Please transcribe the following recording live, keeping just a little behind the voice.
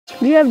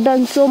We have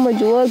done so much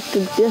work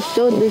to just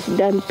show this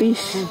damn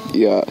piece.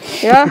 Yeah.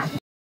 Yeah.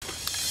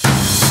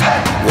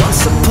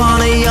 Once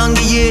upon a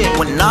younger year,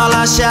 when all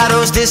our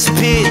shadows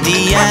disappeared,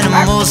 the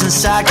animals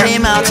inside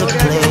came out to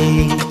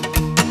play.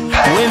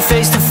 Went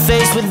face to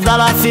face with all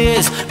our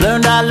fears,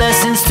 learned our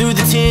lessons through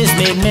the tears,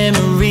 made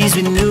memories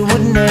we knew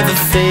would never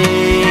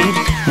fade.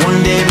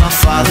 One day my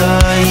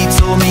father, he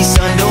told me,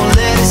 son, don't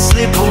let it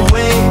slip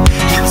away.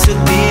 He took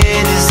me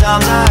in his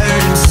arms, I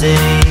heard him say,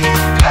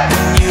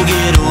 when you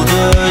get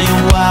older,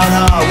 your wild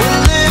heart will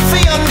live for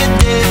younger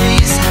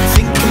days.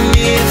 Think of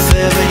me if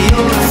ever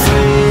you're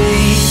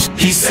afraid.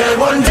 He said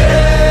one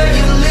day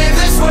you'll leave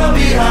this world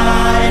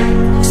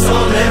behind, so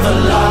live a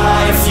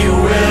life you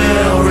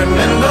will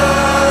remember.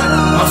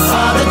 My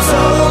father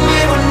told me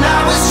when I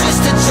was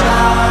just a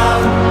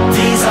child,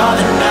 these are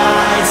the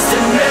nights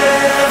that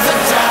never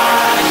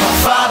die. My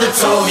father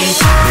told me.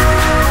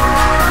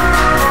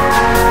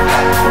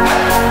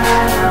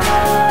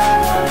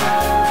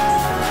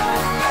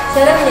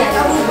 Seremnya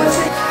kamu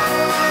bosan.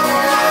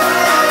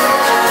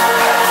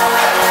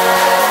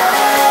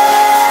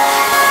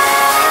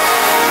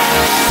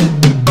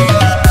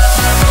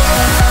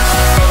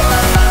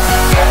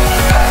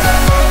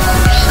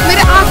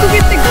 मेरे आंखों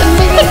कितने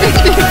गंदे गंदे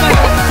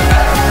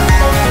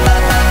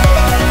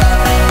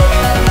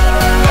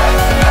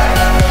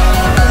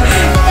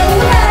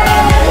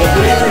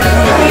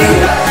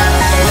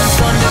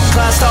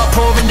Start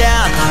pouring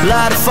down,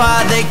 light a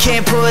fire they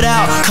can't put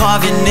out,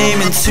 carve your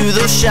name into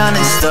those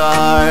shining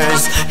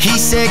stars. He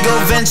said go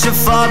venture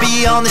far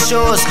beyond the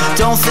shores,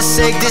 don't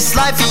forsake this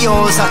life of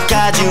yours, I'll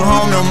guide you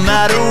home no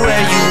matter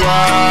where you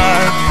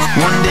are.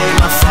 One day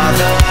my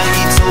father,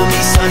 he told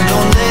me, son,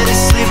 don't let it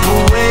slip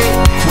away.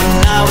 When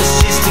I was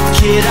just a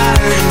kid I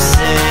heard him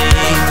say,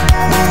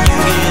 when you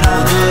get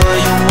older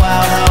your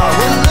wild heart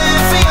will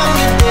live for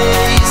younger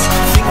days.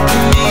 Think of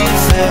me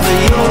if ever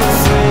you're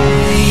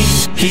afraid.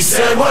 He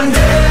said one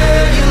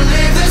day you'll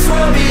leave this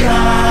world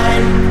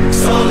behind,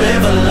 so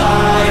live a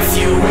life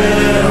you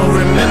will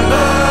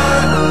remember.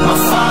 My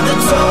father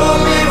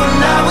told me when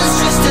I was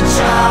just a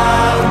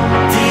child,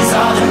 these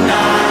are the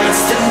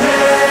nights that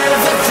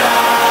never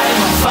die.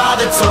 My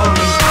father told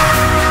me.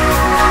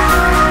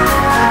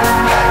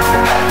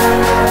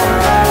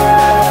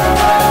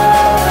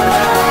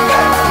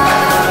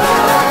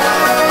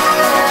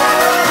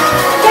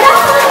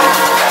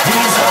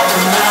 These are the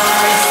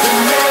nights that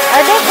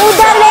never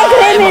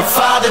die. My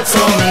father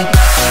told me.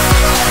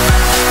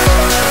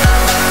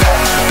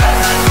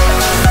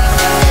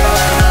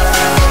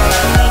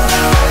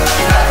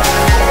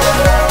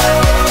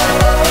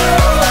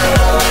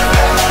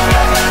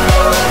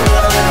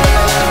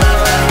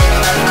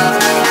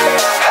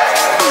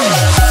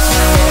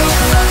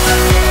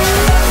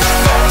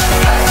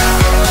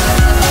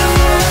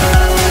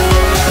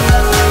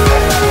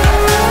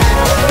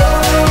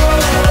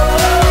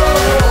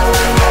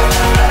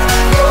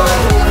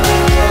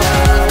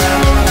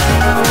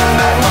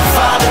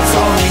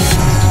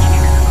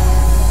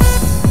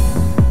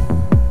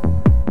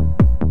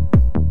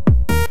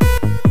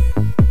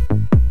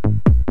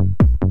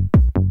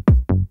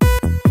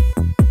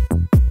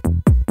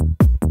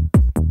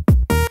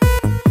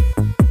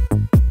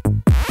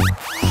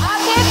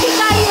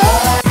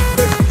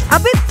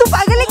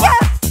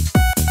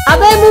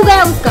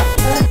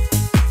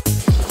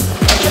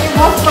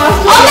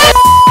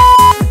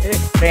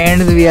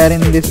 Friends, we are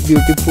in this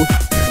beautiful.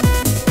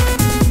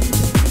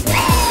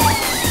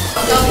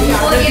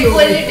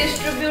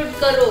 Distribute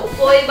करो,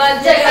 कोई बात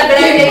नहीं।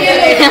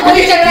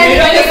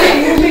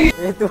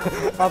 तो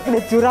अपने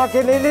चुरा के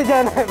ले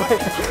जाना है भाई।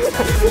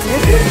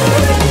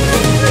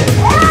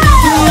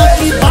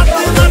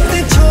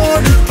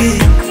 छोड़ के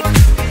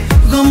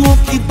गमों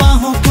की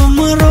बाहों को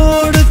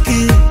मरोड़